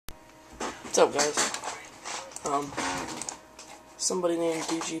What's up, guys? Somebody named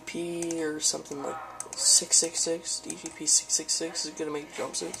DGP or something like 666, DGP 666 is gonna make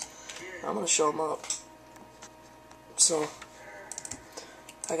jumpsuits. I'm gonna show them up. So,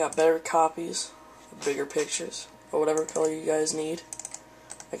 I got better copies, bigger pictures, or whatever color you guys need.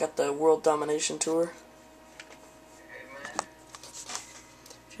 I got the World Domination Tour.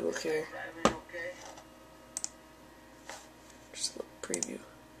 If you look here, just a little preview.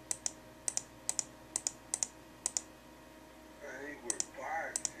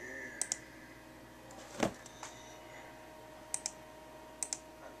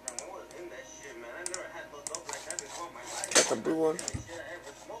 Got the blue one.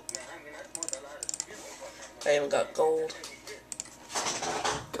 I even got gold.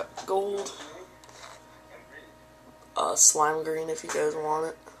 Got gold. Slime green if you guys want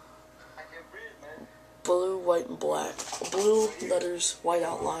it. Blue, white, and black. Blue letters, white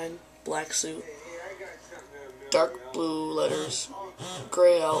outline, black suit. Dark blue letters,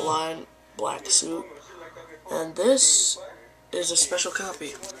 gray outline, black suit. And this is a special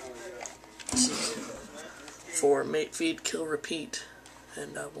copy. This is for Mate, Feed, Kill, Repeat.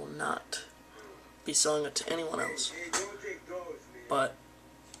 And I will not be selling it to anyone else. But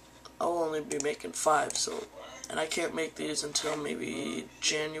I'll only be making 5, and I can't make these until maybe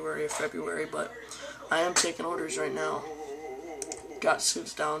January or February, but I am taking orders right now. Got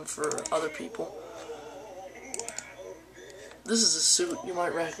suits down for other people. This is a suit you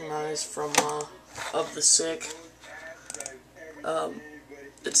might recognize from Of the Sick.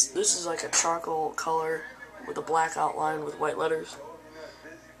 This is like a charcoal color with a black outline with white letters.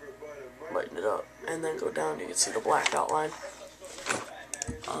 Lighten it up, and then go down, you can see the black outline.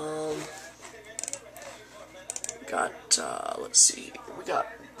 Let's see, we got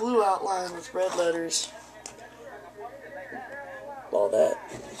blue outline with red letters, all that.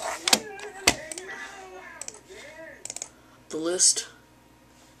 The list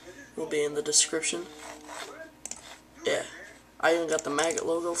will be in the description. Yeah, I even got the maggot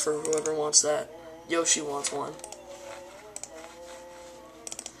logo for whoever wants that. Yoshi wants one.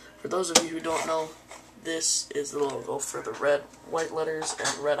 For those of you who don't know, this is the logo for the red, white letters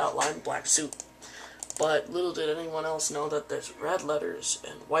and red outline black suit. But little did anyone else know that there's red letters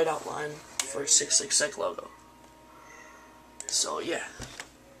and white outline for 666 logo. So yeah.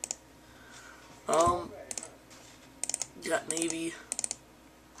 Got navy.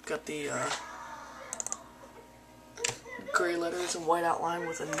 Got the gray letters and white outline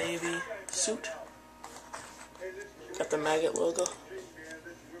with a navy suit. Got the maggot logo.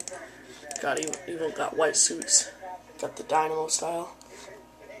 Even got white suits. Got the Dynamo style.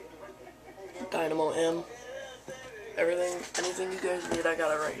 Dynamo M. Anything you guys need, I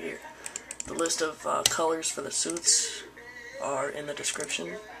got it right here. The list of colors for the suits are in the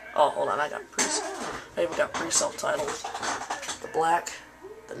description. Oh, hold on, I even got pre-self-titles. The black,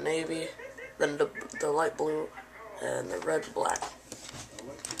 the navy, then the light blue, and the red black.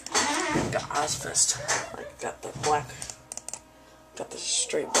 Got Ozfest. I got the black. Got the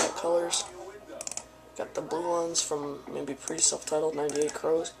straight black colors. Got the blue ones from maybe pre-self-titled 98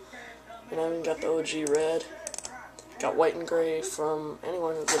 Crows. And I even got the OG red. Got white and gray from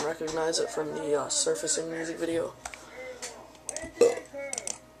anyone who can recognize it from the Surfacing music video.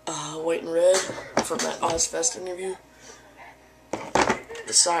 White and red from that Ozfest interview.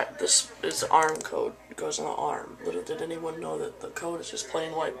 This is the arm code. It goes on the arm. Little did anyone know that the code is just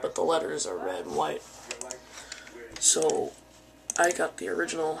plain white, but the letters are red and white. So I got the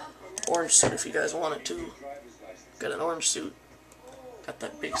original orange suit if you guys want it too. Got an orange suit. Got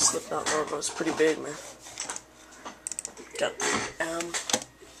that big Slipknot logo. It's pretty big, man. Got the M,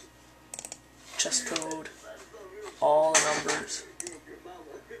 chest code, all the numbers.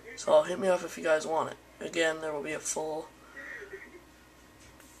 So hit me up if you guys want it. Again, there will be a full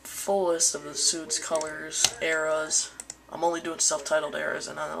list of the suits, colors, eras. I'm only doing self-titled eras,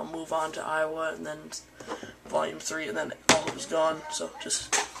 and then I'll move on to Iowa, and then Volume 3, and then all of it's gone. So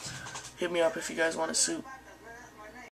just hit me up if you guys want a suit.